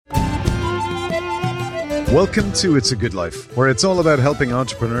Welcome to It's a Good Life, where it's all about helping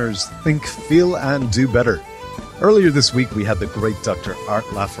entrepreneurs think, feel, and do better. Earlier this week, we had the great Dr. Art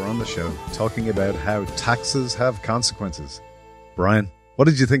Laffer on the show talking about how taxes have consequences. Brian, what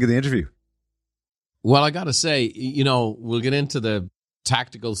did you think of the interview? Well, I got to say, we'll get into the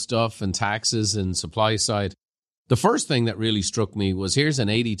tactical stuff and taxes and supply side. The first thing that really struck me was here's an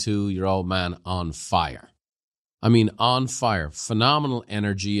 82-year-old man on fire. I mean, on fire. Phenomenal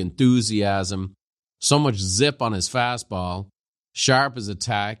energy, enthusiasm. So much zip on his fastball, sharp as a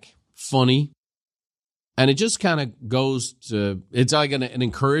tack, funny. And it just kind of goes to, it's like an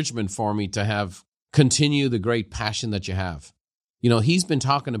encouragement for me to continue the great passion that you have. He's been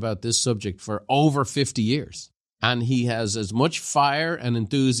talking about this subject for over 50 years, and he has as much fire and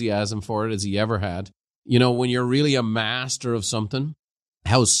enthusiasm for it as he ever had. When you're really a master of something,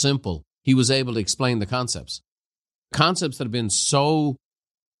 how simple he was able to explain the concepts. Concepts that have been so,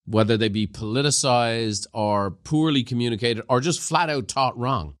 whether they be politicized or poorly communicated or just flat out taught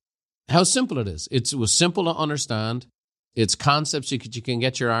wrong. How simple it is. It was simple to understand. It's concepts you can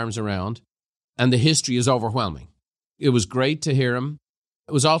get your arms around, and the history is overwhelming. It was great to hear him.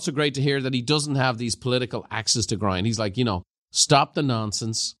 It was also great to hear that he doesn't have these political axes to grind. He's like, stop the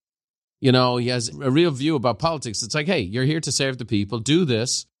nonsense. He has a real view about politics. It's like, hey, you're here to serve the people. Do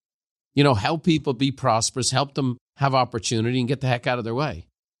this. Help people be prosperous. Help them have opportunity and get the heck out of their way.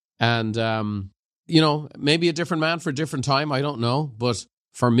 And, maybe a different man for a different time, I don't know. But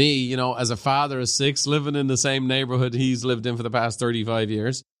for me, as a father of 6, living in the same neighborhood he's lived in for the past 35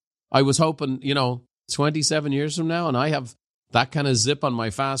 years, I was hoping, 27 years from now, and I have that kind of zip on my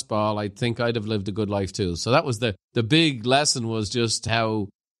fastball, I think I'd have lived a good life too. So that was the big lesson, was just how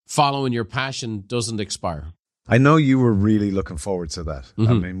following your passion doesn't expire. I know you were really looking forward to that. Mm-hmm.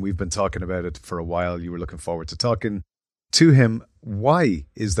 I mean, we've been talking about it for a while. You were looking forward to talking to him. Why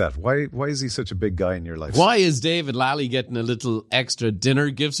is that? Why is he such a big guy in your life? Why is David Lally getting a little extra dinner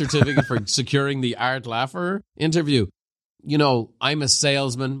gift certificate for securing the Art Laffer interview? I'm a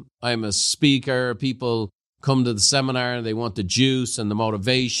salesman. I'm a speaker. People come to the seminar and they want the juice and the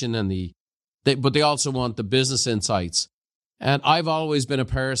motivation but they also want the business insights. And I've always been a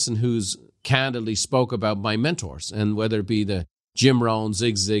person who's candidly spoke about my mentors, and whether it be the Jim Rohn,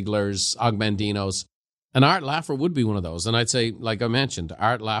 Zig Ziglars, Augmentinos. And Art Laffer would be one of those. And I'd say, like I mentioned,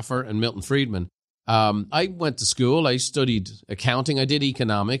 Art Laffer and Milton Friedman. I went to school. I studied accounting. I did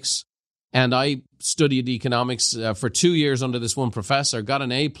economics. And I studied economics for 2 years under this one professor, got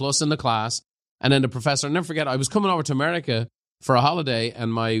an A+ in the class. And then the professor, I'll never forget, I was coming over to America for a holiday,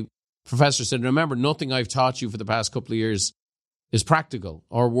 and my professor said, remember, nothing I've taught you for the past couple of years is practical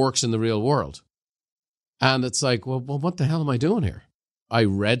or works in the real world. And it's like, well, what the hell am I doing here? I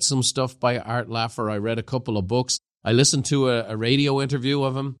read some stuff by Art Laffer. I read a couple of books. I listened to a radio interview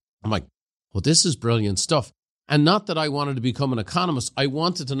of him. I'm like, well, this is brilliant stuff. And not that I wanted to become an economist. I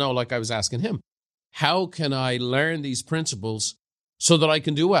wanted to know, like I was asking him, how can I learn these principles so that I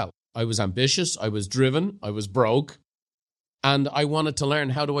can do well? I was ambitious. I was driven. I was broke. And I wanted to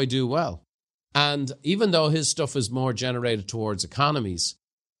learn, how do I do well? And even though his stuff is more generated towards economies,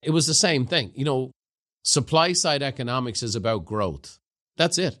 it was the same thing. Supply side economics is about growth.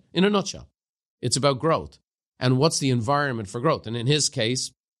 That's it, in a nutshell. It's about growth. And what's the environment for growth? And in his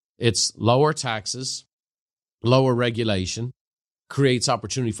case, it's lower taxes, lower regulation, creates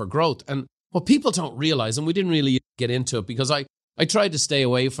opportunity for growth. And what people don't realize, and we didn't really get into it because I tried to stay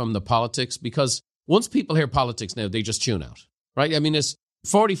away from the politics, because once people hear politics now, they just tune out, right? I mean, it's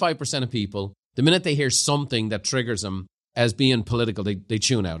 45% of people, the minute they hear something that triggers them as being political, they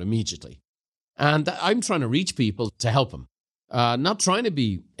tune out immediately. And I'm trying to reach people to help them. Not trying to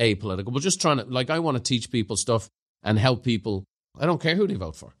be apolitical, but just trying to, I want to teach people stuff and help people. I don't care who they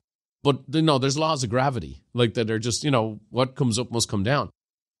vote for. But, there's laws of gravity, that are just, what comes up must come down.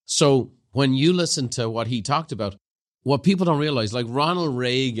 So when you listen to what he talked about, what people don't realize, Ronald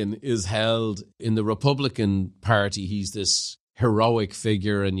Reagan is held in the Republican Party. He's this heroic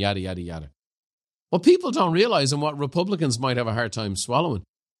figure and yada, yada, yada. What people don't realize, and what Republicans might have a hard time swallowing,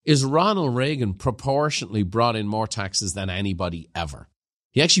 is Ronald Reagan proportionately brought in more taxes than anybody ever.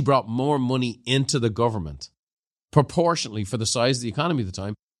 He actually brought more money into the government, proportionally for the size of the economy at the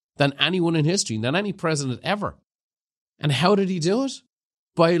time, than anyone in history, than any president ever. And how did he do it?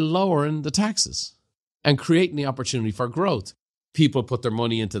 By lowering the taxes and creating the opportunity for growth. People put their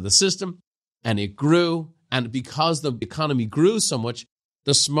money into the system, and it grew. And because the economy grew so much,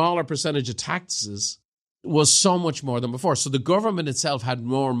 the smaller percentage of taxes was so much more than before. So the government itself had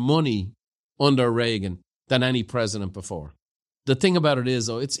more money under Reagan than any president before. The thing about it is,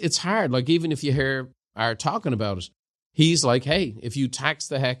 though, it's hard. Even if you hear Art talking about it, he's like, hey, if you tax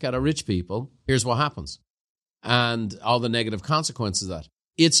the heck out of rich people, here's what happens. and all the negative consequences of that.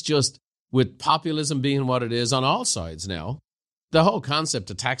 It's just, with populism being what it is on all sides now, the whole concept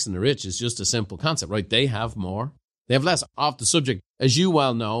of taxing the rich is just a simple concept, right? They have more, they have less. Off the subject, as you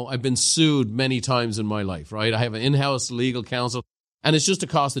well know, I've been sued many times in my life, right? I have an in-house legal counsel, and it's just a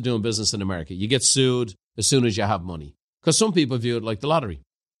cost of doing business in America. You get sued as soon as you have money, because some people view it like the lottery.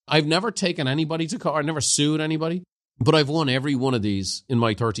 I've never taken anybody to court, I've never sued anybody, but I've won every one of these in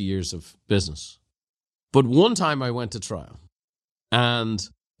my 30 years of business. But one time I went to trial, and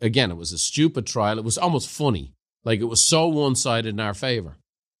again, it was a stupid trial. It was almost funny. Like, it was so one-sided in our favor.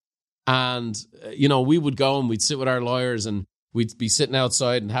 And, we would go and we'd sit with our lawyers, and we'd be sitting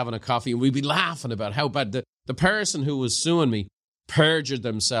outside and having a coffee, and we'd be laughing about how bad the person who was suing me perjured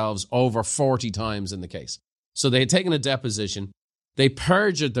themselves over 40 times in the case. So they had taken a deposition. They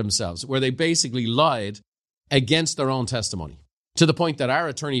perjured themselves, where they basically lied against their own testimony, to the point that our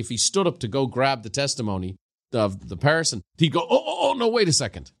attorney, if he stood up to go grab the testimony of the person, he'd go, oh, no, wait a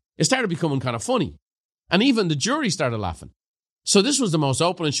second. It started becoming kind of funny. And even the jury started laughing. So this was the most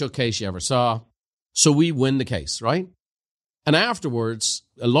open and shut case you ever saw. So we win the case, right? And afterwards,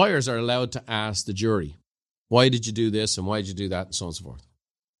 lawyers are allowed to ask the jury, why did you do this and why did you do that, and so on and so forth.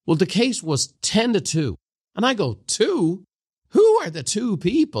 Well, the case was 10-2. And I go, 2? Who are the 2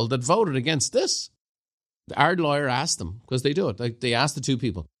 people that voted against this? Our lawyer asked them, because they do it. Like, they asked the 2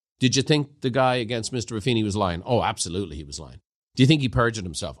 people, did you think the guy against Mr. Ruffini was lying? Oh, absolutely he was lying. Do you think he perjured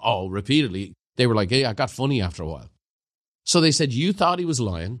himself? Oh, repeatedly. They were like, yeah, it got funny after a while. So they said, you thought he was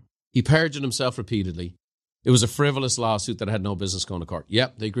lying. He perjured himself repeatedly. It was a frivolous lawsuit that had no business going to court.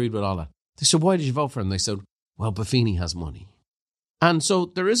 Yep, they agreed with all that. They said, why did you vote for him? They said, well, Buffini has money. And so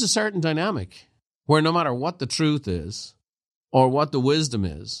there is a certain dynamic where no matter what the truth is or what the wisdom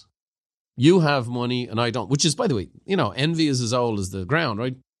is, you have money and I don't, which is, by the way, envy is as old as the ground,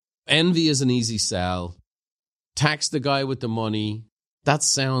 right? Envy is an easy sell. Tax the guy with the money. That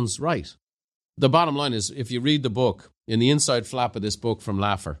sounds right. The bottom line is, if you read the book, in the inside flap of this book from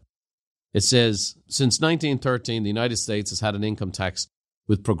Laffer, it says, since 1913, the United States has had an income tax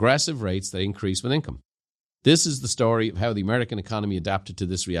with progressive rates that increase with income. This is the story of how the American economy adapted to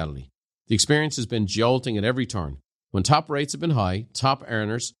this reality. The experience has been jolting at every turn. When top rates have been high, top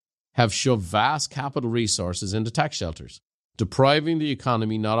earners have shoved vast capital resources into tax shelters, depriving the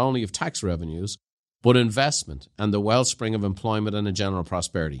economy not only of tax revenues, but investment and the wellspring of employment and a general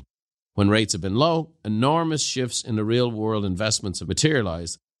prosperity. When rates have been low, enormous shifts in the real-world investments have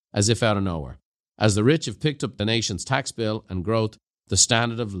materialized as if out of nowhere. As the rich have picked up the nation's tax bill and growth, the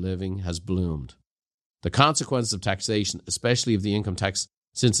standard of living has bloomed. The consequences of taxation, especially of the income tax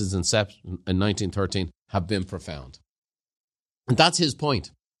since its inception in 1913, have been profound. And that's his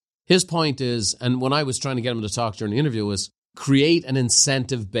point. His point is, and when I was trying to get him to talk during the interview, was create an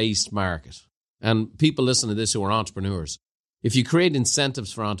incentive-based market. And people listen to this who are entrepreneurs. If you create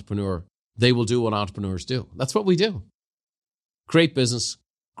incentives for entrepreneur, they will do what entrepreneurs do. That's what we do. Create business,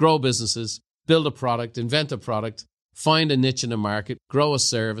 grow businesses, build a product, invent a product, find a niche in the market, grow a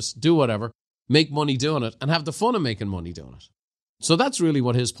service, do whatever, make money doing it, and have the fun of making money doing it. So that's really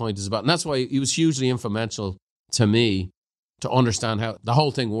what his point is about. And that's why he was hugely influential to me to understand how the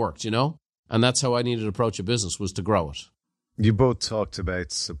whole thing worked, And that's how I needed to approach a business, was to grow it. You both talked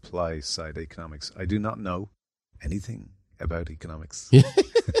about supply side economics. I do not know anything about economics.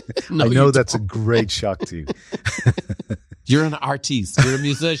 No, I know that's a great shock to you. You're an artiste. You're a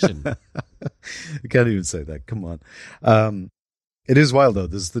musician. I can't even say that. Come on. It is wild, though.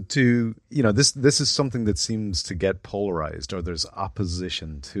 There's the two, this is something that seems to get polarized, or there's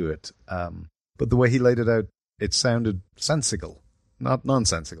opposition to it. But the way he laid it out, it sounded sensical, not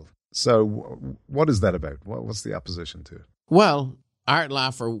nonsensical. So what is that about? What's the opposition to it? Well, Art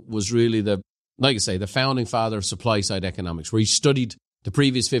Laffer was really the founding father of supply-side economics, where he studied the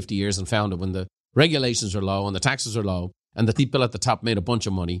previous 50 years and found that when the regulations are low and the taxes are low and the people at the top made a bunch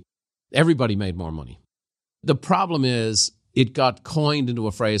of money, everybody made more money. The problem is it got coined into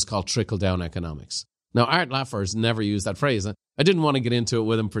a phrase called trickle-down economics. Now, Art Laffer has never used that phrase. I didn't want to get into it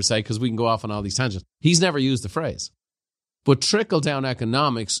with him per se because we can go off on all these tangents. He's never used the phrase. But trickle-down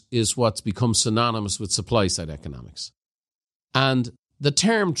economics is what's become synonymous with supply-side economics. And the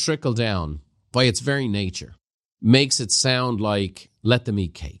term trickle-down, by its very nature, makes it sound like let them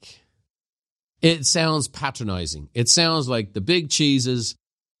eat cake. It sounds patronizing. It sounds like the big cheeses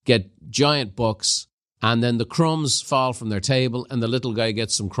get giant bucks and then the crumbs fall from their table and the little guy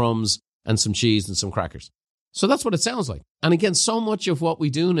gets some crumbs and some cheese and some crackers. So that's what it sounds like. And again, so much of what we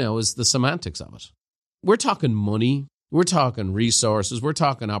do now is the semantics of it. We're talking money. We're talking resources. We're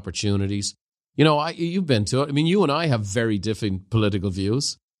talking opportunities. You've been to it. I mean, you and I have very different political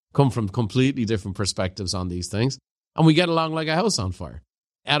views. come from completely different perspectives on these things. And we get along like a house on fire.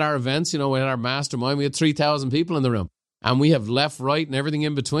 At our events, at our mastermind, we had 3,000 people in the room. And we have left, right, and everything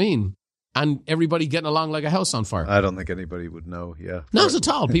in between. And everybody getting along like a house on fire. I don't think anybody would know, Not at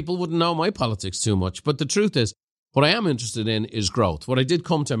all. People wouldn't know my politics too much. But the truth is, what I am interested in is growth. What I did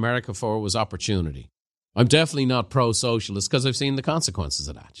come to America for was opportunity. I'm definitely not pro-socialist because I've seen the consequences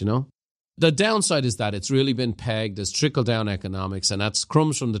of that, The downside is that it's really been pegged as trickle-down economics, and that's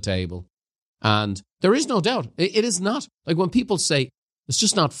crumbs from the table. And there is no doubt. It is not. Like when people say, it's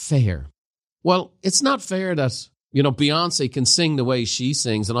just not fair. Well, it's not fair that, Beyonce can sing the way she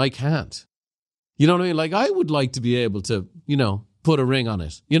sings and I can't. You know what I mean? Like I would like to be able to, put a ring on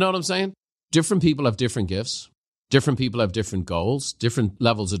it. You know what I'm saying? Different people have different gifts. Different people have different goals, different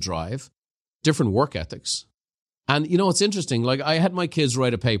levels of drive, different work ethics. And, it's interesting. Like I had my kids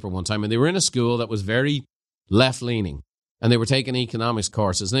write a paper one time and they were in a school that was very left-leaning and they were taking economics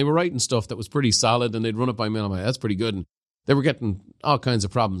courses and they were writing stuff that was pretty solid and they'd run it by me and I'm like, that's pretty good. And they were getting all kinds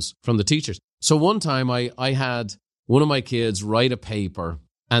of problems from the teachers. So one time I had one of my kids write a paper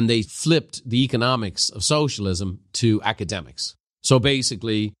and they flipped the economics of socialism to academics. So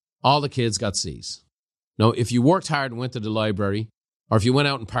basically, all the kids got C's. Now, if you worked hard and went to the library, or if you went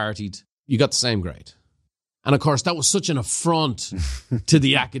out and partied, you got the same grade. And of course, that was such an affront to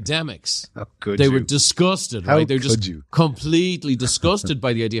the academics. How could they you? were disgusted, How right? They're just could you? completely disgusted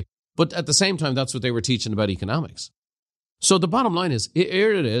by the idea. But at the same time, that's what they were teaching about economics. So the bottom line is,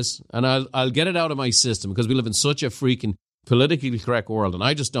 here it is, and I'll get it out of my system because we live in such a freaking politically correct world, and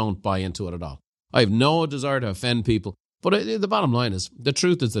I just don't buy into it at all. I have no desire to offend people, but the bottom line is, the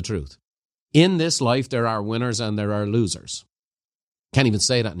truth is the truth. In this life, there are winners and there are losers. Can't even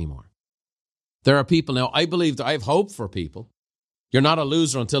say that anymore. There are people now, I believe that I have hope for people. You're not a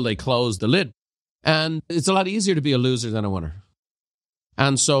loser until they close the lid. And it's a lot easier to be a loser than a winner.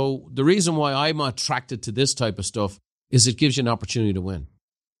 And so the reason why I'm attracted to this type of stuff is it gives you an opportunity to win.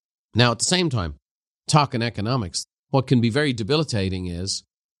 Now, at the same time, talking economics, what can be very debilitating is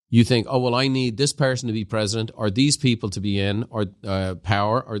you think, oh, well, I need this person to be president or these people to be in or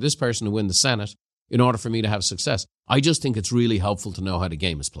power or this person to win the Senate in order for me to have success. I just think it's really helpful to know how the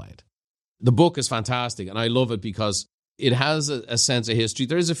game is played. The book is fantastic, and I love it because it has a sense of history.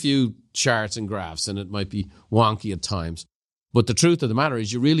 There's a few charts and graphs, and it might be wonky at times. But the truth of the matter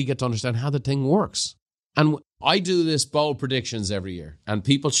is you really get to understand how the thing works. And I do this bold predictions every year, and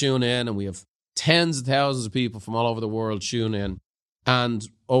people tune in, and we have tens of thousands of people from all over the world tune in. And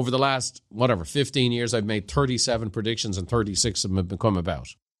over the last, 15 years, I've made 37 predictions, and 36 of them have come about.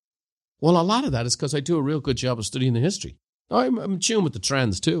 Well, a lot of that is because I do a real good job of studying the history. I'm in tune with the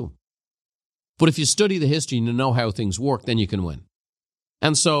trends too. But if you study the history and you know how things work, then you can win.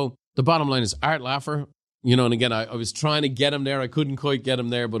 And so the bottom line is Art Laffer, and again, I was trying to get him there. I couldn't quite get him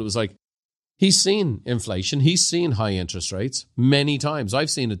there, but it was like, he's seen inflation. He's seen high interest rates many times.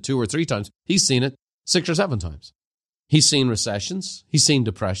 I've seen it 2 or 3 times. He's seen it 6 or 7 times. He's seen recessions. He's seen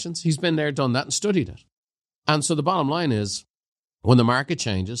depressions. He's been there, done that, and studied it. And so the bottom line is, when the market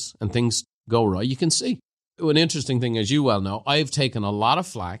changes and things go right, you can see. An interesting thing, as you well know, I've taken a lot of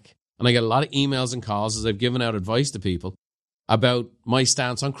flack, and I get a lot of emails and calls as I've given out advice to people about my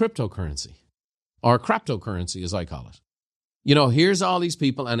stance on cryptocurrency, or cryptocurrency, as I call it. Here's all these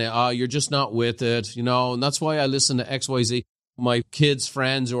people, and you're just not with it, and that's why I listen to XYZ, my kids'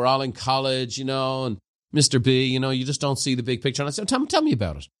 friends who are all in college, and Mr. B, you just don't see the big picture. And I said, tell me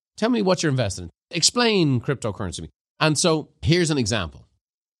about it. Tell me what you're invested in. Explain cryptocurrency to me. And so here's an example.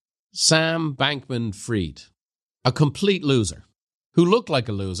 Sam Bankman-Fried, a complete loser, who looked like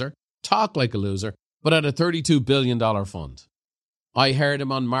a loser, talked like a loser, but had a $32 billion fund. I heard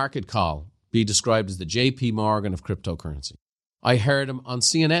him on Market Call be described as the JP Morgan of cryptocurrency. I heard him on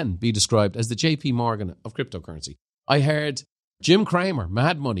CNN be described as the JP Morgan of cryptocurrency. I heard Jim Cramer,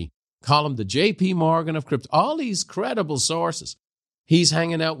 Mad Money, call him the JP Morgan of crypto. All these credible sources. He's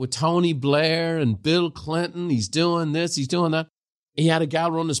hanging out with Tony Blair and Bill Clinton. He's doing this, he's doing that. He had a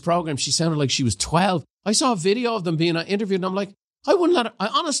gal run this program. She sounded like she was 12. I saw a video of them being interviewed, and I'm like,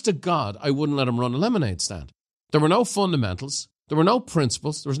 honest to God, I wouldn't let him run a lemonade stand. There were no fundamentals. There were no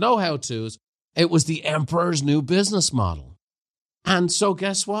principles. There was no how-tos. It was the emperor's new business model. And so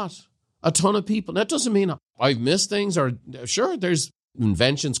guess what? A ton of people. That doesn't mean I've missed things, or sure, there's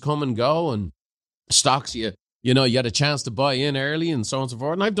inventions come and go, and stocks you had a chance to buy in early and so on and so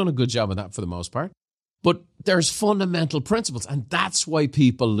forth. And I've done a good job of that for the most part. But there's fundamental principles, and that's why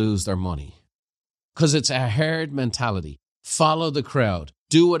people lose their money. Because it's a herd mentality. Follow the crowd.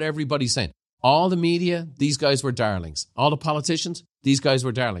 Do what everybody's saying. All the media, these guys were darlings. All the politicians, these guys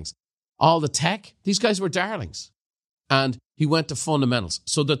were darlings. All the tech, these guys were darlings. And He went to fundamentals.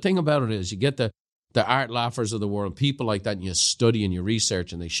 So the thing about it is you get the Art Laffers of the world, people like that, and you study and you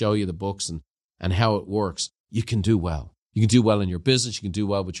research and they show you the books and how it works. You can do well. You can do well in your business. You can do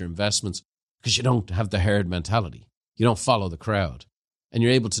well with your investments because you don't have the herd mentality. You don't follow the crowd. And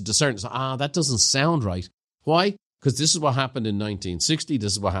you're able to discern, that doesn't sound right. Why? Because this is what happened in 1960.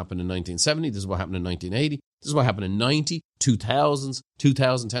 This is what happened in 1970. This is what happened in 1980. This is what happened in 90, 2000s,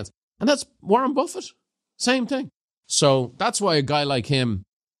 2010s. And that's Warren Buffett. Same thing. So that's why a guy like him,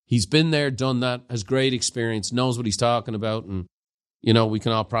 he's been there, done that, has great experience, knows what he's talking about, and, we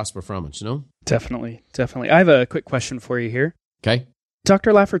can all prosper from it, Definitely. I have a quick question for you here. Okay.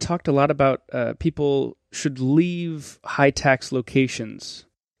 Dr. Laffer talked a lot about people should leave high-tax locations.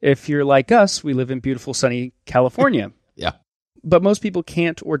 If you're like us, we live in beautiful, sunny California. Yeah. But most people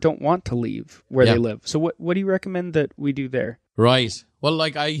can't or don't want to leave where they live. So what do you recommend that we do there? Right. Well,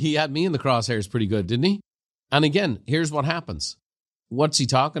 he had me in the crosshairs pretty good, didn't he? And again, here's what happens. What's he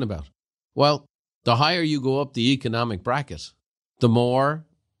talking about? Well, the higher you go up the economic bracket, the more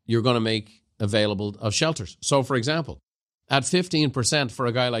you're going to make available of shelters. So, for example, at 15% for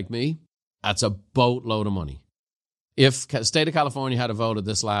a guy like me, that's a boatload of money. If state of California had a vote at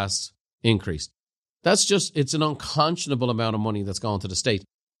this last increase, it's an unconscionable amount of money that's gone to the state.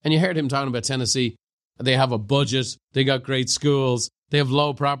 And you heard him talking about Tennessee. They have a budget. They got great schools. They have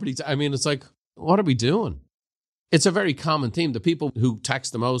low property. It's like, what are we doing? It's a very common theme. The people who tax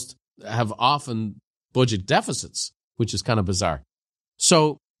the most have often budget deficits, which is kind of bizarre.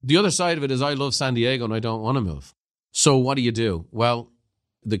 So the other side of it is I love San Diego and I don't want to move. So what do you do? Well,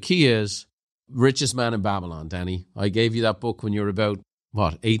 the key is Richest Man in Babylon, Danny. I gave you that book when you were about,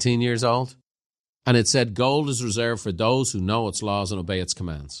 18 years old? And it said gold is reserved for those who know its laws and obey its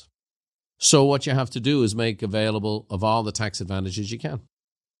commands. So what you have to do is make available of all the tax advantages you can.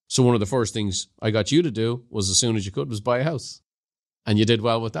 So one of the first things I got you to do was as soon as you could was buy a house. And you did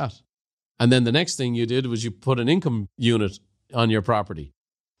well with that. And then the next thing you did was you put an income unit on your property.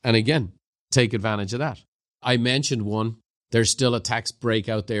 And again, take advantage of that. I mentioned one. There's still a tax break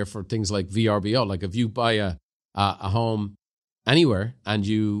out there for things like VRBO. Like if you buy a home anywhere and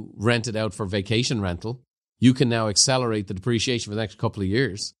you rent it out for vacation rental, you can now accelerate the depreciation for the next couple of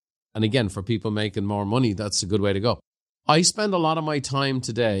years. And again, for people making more money, that's a good way to go. I spend a lot of my time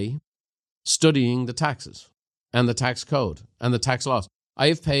today studying the taxes and the tax code and the tax laws. I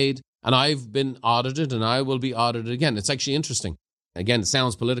have paid and I've been audited and I will be audited again. It's actually interesting. Again, it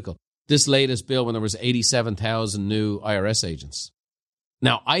sounds political. This latest bill when there was 87,000 new IRS agents.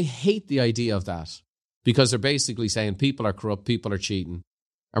 Now, I hate the idea of that because they're basically saying people are corrupt, people are cheating,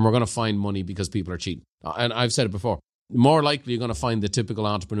 and we're going to find money because people are cheating. And I've said it before. More likely you're going to find the typical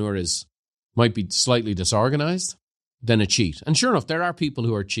entrepreneur might be slightly disorganized than a cheat. And sure enough, there are people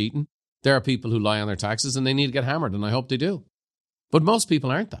who are cheating. There are people who lie on their taxes and they need to get hammered, and I hope they do. But most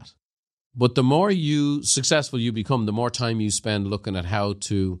people aren't that. But the more successful you become, the more time you spend looking at how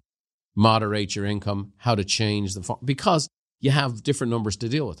to moderate your income, how to change because you have different numbers to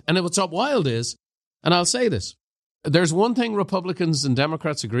deal with. And what's up wild is, and I'll say this, there's one thing Republicans and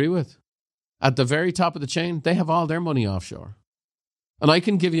Democrats agree with. At the very top of the chain, they have all their money offshore. And I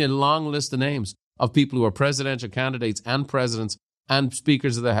can give you a long list of names of people who are presidential candidates and presidents and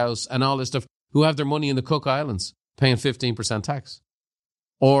speakers of the House and all this stuff who have their money in the Cook Islands paying 15% tax.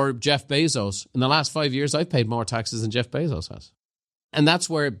 Or Jeff Bezos. In the last 5 years, I've paid more taxes than Jeff Bezos has. And that's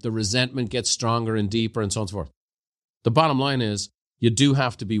where the resentment gets stronger and deeper and so on and so forth. The bottom line is you do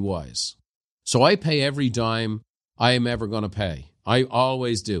have to be wise. So I pay every dime I am ever going to pay. I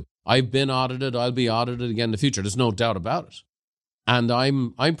always do. I've been audited. I'll be audited again in the future. There's no doubt about it. And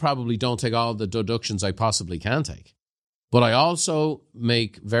I probably don't take all the deductions I possibly can take. But I also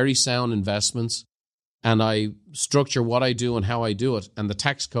make very sound investments and I structure what I do and how I do it. And the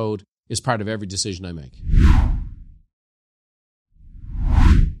tax code is part of every decision I make.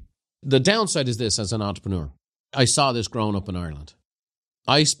 The downside is this as an entrepreneur. I saw this growing up in Ireland.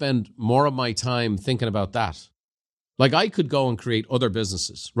 I spend more of my time thinking about that. Like I could go and create other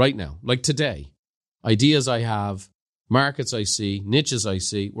businesses right now, like today. Ideas I have, markets I see, niches I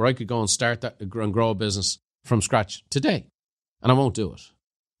see, where I could go and start that and grow a business from scratch today. And I won't do it.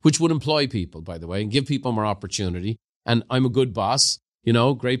 Which would employ people, by the way, and give people more opportunity. And I'm a good boss,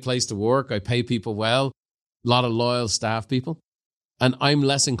 great place to work. I pay people well, a lot of loyal staff people. And I'm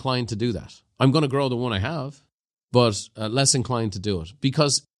less inclined to do that. I'm going to grow the one I have, but less inclined to do it.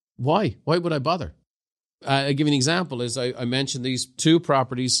 Because why? Why would I bother? I'll give you an example. I mentioned these two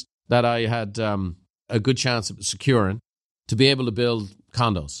properties that I had a good chance of securing to be able to build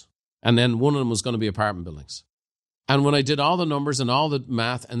condos. And then one of them was going to be apartment buildings. And when I did all the numbers and all the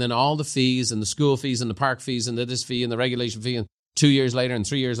math and then all the fees and the school fees and the park fees and the this fee and the regulation fee and 2 years later and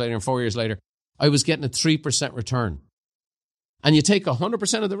 3 years later and 4 years later, I was getting a 3% return. And you take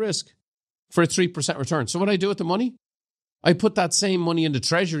 100% of the risk for a 3% return. So what I do with the money? I put that same money into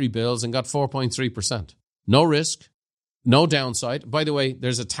treasury bills and got 4.3%. No risk, no downside. By the way,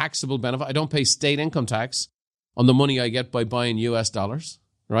 there's a taxable benefit. I don't pay state income tax on the money I get by buying US dollars,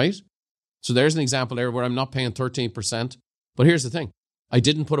 right? So there's an example there where I'm not paying 13%. But here's the thing. I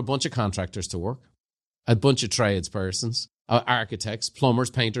didn't put a bunch of contractors to work, a bunch of tradespersons, architects, plumbers,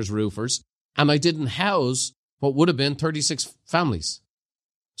 painters, roofers, and I didn't house what would have been 36 families.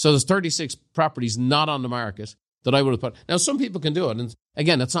 So there's 36 properties not on the market that I would have put. Now, some people can do it. And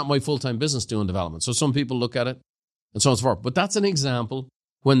again, it's not my full-time business doing development. So some people look at it and so on and so forth. But that's an example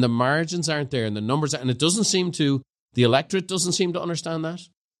when the margins aren't there and the numbers, and it doesn't seem to, the electorate doesn't seem to understand that.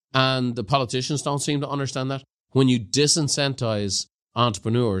 And the politicians don't seem to understand that. When you disincentivize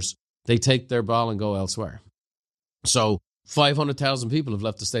entrepreneurs, they take their ball and go elsewhere. So 500,000 people have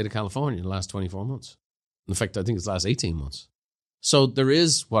left the state of California in the last 24 months. In fact, I think it's the last 18 months. So there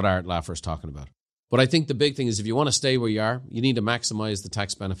is what Art Laffer is talking about. But I think the big thing is if you want to stay where you are, you need to maximize the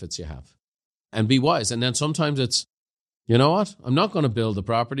tax benefits you have and be wise. And then sometimes it's, you know what? I'm not going to build the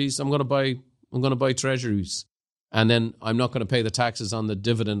properties. I'm going to buy treasuries. And then I'm not going to pay the taxes on the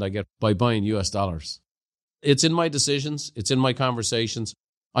dividend I get by buying US dollars. It's in my decisions. It's in my conversations.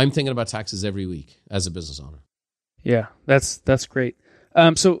 I'm thinking about taxes every week as a business owner. Yeah, that's great.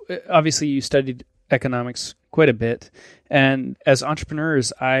 So obviously you studied economics quite a bit. And as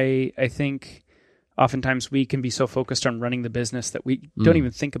entrepreneurs, I think oftentimes we can be so focused on running the business that we don't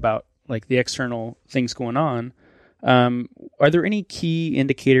even think about like the external things going on. Are there any key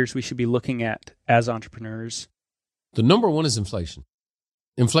indicators we should be looking at as entrepreneurs? The number one is inflation.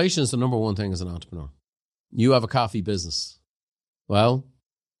 Inflation is the number one thing as an entrepreneur. You have a coffee business. Well,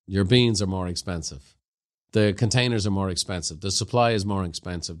 your beans are more expensive. The containers are more expensive. The supply is more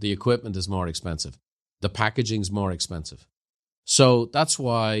expensive. The equipment is more expensive. The packaging is more expensive. So that's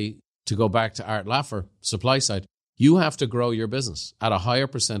why, to go back to Art Laffer, supply side, you have to grow your business at a higher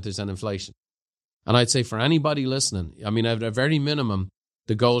percentage than inflation. And I'd say for anybody listening, I mean, at a very minimum,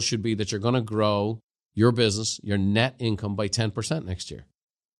 the goal should be that you're going to grow your business, your net income by 10% next year.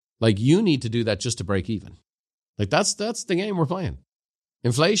 Like you need to do that just to break even. Like that's the game we're playing.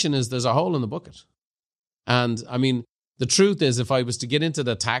 Inflation is, there's a hole in the bucket. And I mean, the truth is, if I was to get into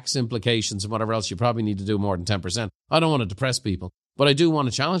the tax implications and whatever else, you probably need to do more than 10%. I don't want to depress people, but I do want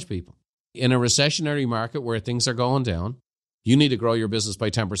to challenge people. In a recessionary market where things are going down, you need to grow your business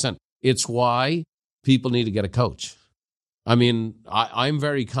by 10%. It's why people need to get a coach. I mean, I'm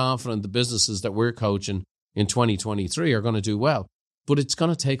very confident the businesses that we're coaching in 2023 are going to do well, but it's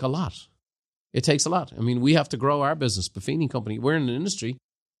going to take a lot. It takes a lot. I mean, we have to grow our business. Buffini Company, we're in an industry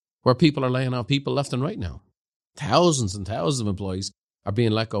where people are laying off people left and right now. Thousands and thousands of employees are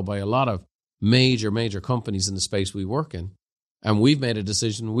being let go by a lot of major companies in the space we work in. And we've made a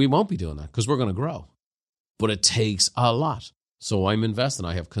decision we won't be doing that because we're going to grow. But it takes a lot. So I'm investing.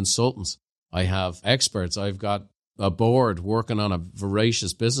 I have consultants. I have experts. I've got a board working on a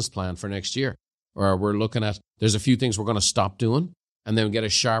voracious business plan for next year. Or we're looking at, there's a few things we're going to stop doing and then get a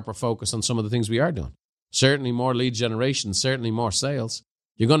sharper focus on some of the things we are doing. Certainly more lead generation, certainly more sales.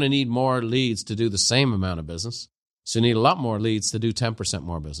 You're going to need more leads to do the same amount of business. So you need a lot more leads to do 10%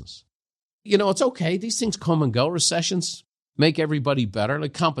 more business. You know, it's okay. These things come and go. Recessions make everybody better.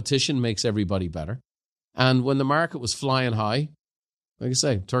 Like competition makes everybody better. And when the market was flying high, like I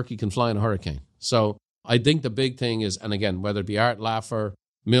say, turkey can fly in a hurricane. So I think the big thing is, and again, whether it be Art Laffer,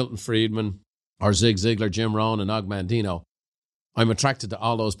 Milton Friedman, or Zig Ziglar, Jim Rohn, and Og Mandino, I'm attracted to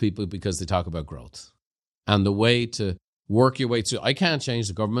all those people because they talk about growth. And the way to work your way through, I can't change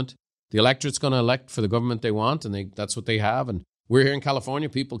the government. The electorate's going to elect for the government they want, and that's what they have. And we're here in California,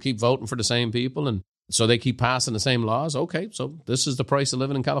 people keep voting for the same people, and so they keep passing the same laws. Okay, so this is the price of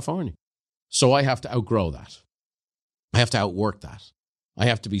living in California. So I have to outgrow that. I have to outwork that. I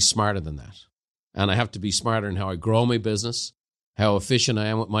have to be smarter than that. And I have to be smarter in how I grow my business, how efficient I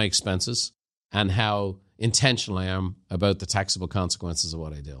am with my expenses, and how intentional I am about the taxable consequences of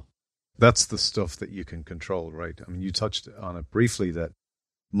what I do. That's the stuff that you can control, right? I mean, you touched on it briefly, that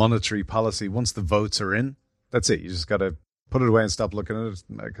monetary policy, once the votes are in, that's it. You just got to put it away and stop looking at it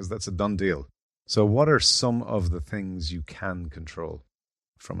because that's a done deal. So what are some of the things you can control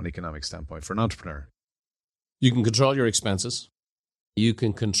from an economic standpoint for an entrepreneur? You can control your expenses. You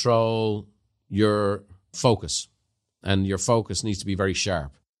can control your focus, and your focus needs to be very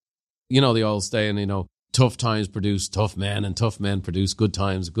sharp. You know the old saying, tough times produce tough men, and tough men produce good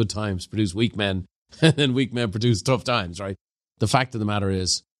times produce weak men, And then weak men produce tough times, right? The fact of the matter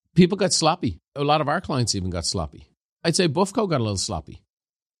is, people got sloppy. A lot of our clients even got sloppy. I'd say Buffco got a little sloppy.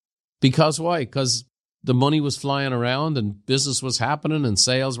 Because why? Because the money was flying around and business was happening and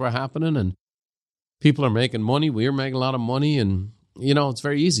sales were happening and people are making money. We're making a lot of money and, it's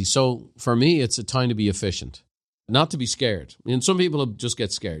very easy. So for me, it's a time to be efficient, not to be scared. And some people just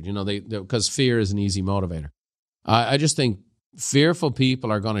get scared, because fear is an easy motivator. I just think fearful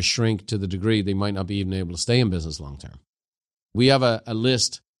people are going to shrink to the degree they might not be even able to stay in business long term. We have a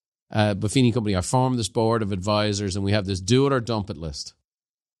list, Buffini Company. I formed this board of advisors and we have this do it or dump it list.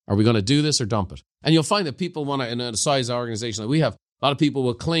 Are we going to do this or dump it? And you'll find that people want to, in a size organization like we have, a lot of people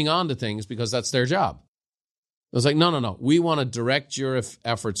will cling on to things because that's their job. It's like, no. We want to direct your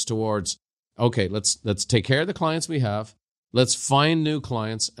efforts towards, okay, let's take care of the clients we have. Let's find new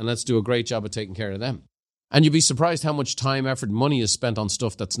clients and let's do a great job of taking care of them. And you'd be surprised how much time, effort, money is spent on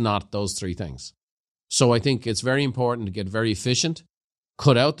stuff that's not those three things. So I think it's very important to get very efficient,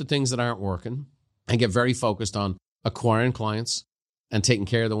 cut out the things that aren't working, and get very focused on acquiring clients and taking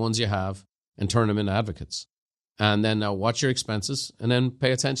care of the ones you have and turn them into advocates. And then watch your expenses and then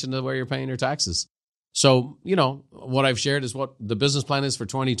pay attention to where you're paying your taxes. So, what I've shared is what the business plan is for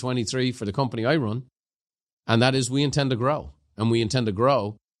 2023 for the company I run. And that is we intend to grow. And we intend to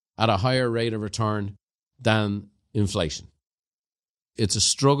grow at a higher rate of return than inflation. It's a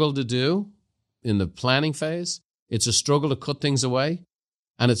struggle to do in the planning phase. It's a struggle to cut things away.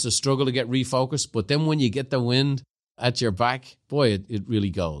 And it's a struggle to get refocused. But then when you get the wind at your back, boy, it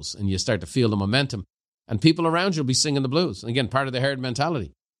really goes. And you start to feel the momentum. And people around you will be singing the blues. And again, part of the herd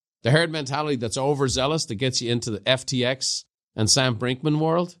mentality. The herd mentality that's overzealous, that gets you into the FTX and Sam Brinkman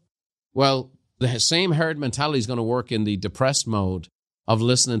world. Well, the same herd mentality is going to work in the depressed mode of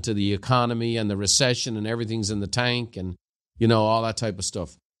listening to the economy and the recession and everything's in the tank and, all that type of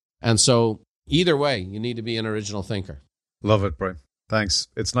stuff. And so either way, you need to be an original thinker. Love it, Brian. Thanks.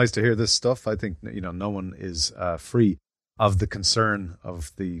 It's nice to hear this stuff. I think, no one is free of the concern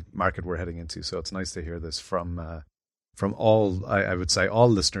of the market we're heading into. So it's nice to hear this from all, I would say all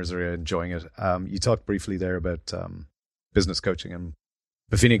listeners are enjoying it. You talked briefly there about business coaching and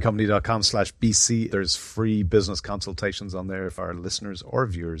buffinicompany.com/BC. There's free business consultations on there if our listeners or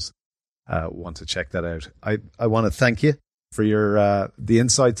viewers want to check that out. I want to thank you for your the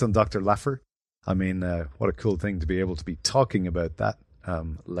insights on Dr. Laffer. I mean, what a cool thing to be able to be talking about that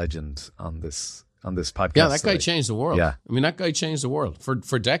legend on this podcast. Yeah, that guy changed the world. Yeah. I mean, that guy changed the world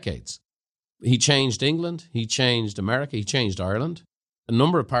for decades. He changed England. He changed America. He changed Ireland. A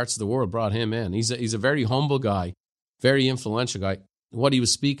number of parts of the world brought him in. He's a very humble guy, very influential guy. What he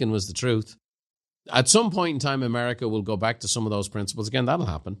was speaking was the truth. At some point in time, America will go back to some of those principles. Again, that'll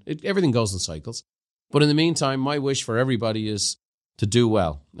happen. Everything goes in cycles. But in the meantime, my wish for everybody is to do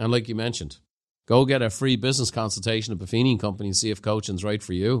well. And like you mentioned, go get a free business consultation at Buffini Company and see if coaching's right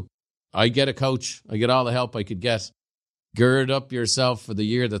for you. I get a coach. I get all the help I could get. Gird up yourself for the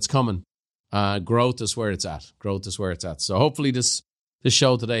year that's coming. Growth is where it's at. Growth is where it's at. So hopefully this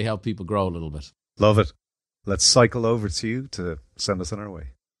show today helped people grow a little bit. Love it. Let's cycle over to you to send us on our way.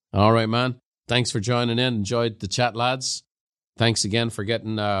 All right, man. Thanks for joining in. Enjoyed the chat, lads. Thanks again for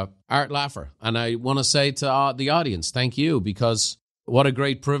getting Art Laffer. And I want to say to the audience, thank you, because what a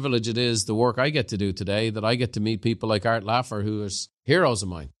great privilege it is, the work I get to do today, that I get to meet people like Art Laffer, who is heroes of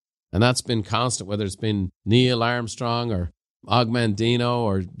mine. And that's been constant, whether it's been Neil Armstrong or Og Mandino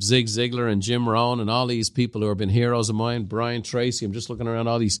or Zig Ziglar and Jim Rohn and all these people who have been heroes of mine, Brian Tracy. I'm just looking around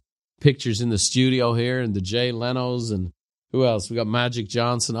all these pictures in the studio here and the Jay Lenos and who else? We got Magic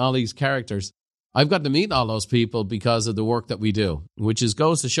Johnson, all these characters. I've got to meet all those people because of the work that we do, which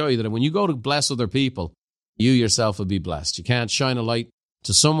goes to show you that when you go to bless other people, you yourself will be blessed. You can't shine a light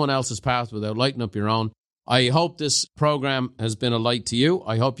to someone else's path without lighting up your own. I hope this program has been a light to you.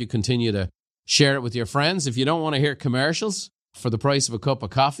 I hope you continue to share it with your friends. If you don't want to hear commercials, for the price of a cup of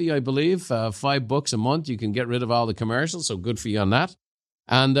coffee, I believe, $5 a month, you can get rid of all the commercials. So good for you on that.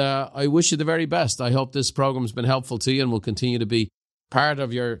 And I wish you the very best. I hope this program's been helpful to you and will continue to be part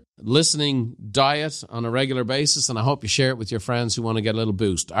of your listening diet on a regular basis. And I hope you share it with your friends who want to get a little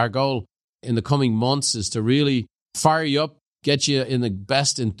boost. Our goal in the coming months is to really fire you up, get you in the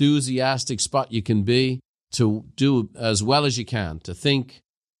best enthusiastic spot you can be to do as well as you can, to think,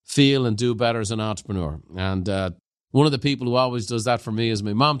 feel, and do better as an entrepreneur. And one of the people who always does that for me is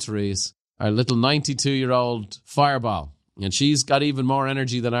my mom, Therese, our little 92-year-old fireball. And she's got even more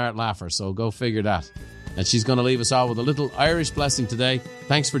energy than Art Laffer, so go figure that. And she's going to leave us all with a little Irish blessing today.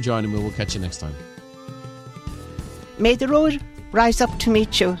 Thanks for joining me. We'll catch you next time. May the road rise up to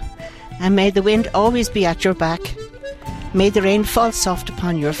meet you, and may the wind always be at your back. May the rain fall soft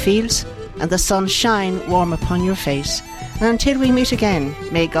upon your fields and the sun shine warm upon your face. And until we meet again,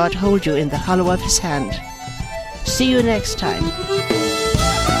 may God hold you in the hollow of his hand. See you next time.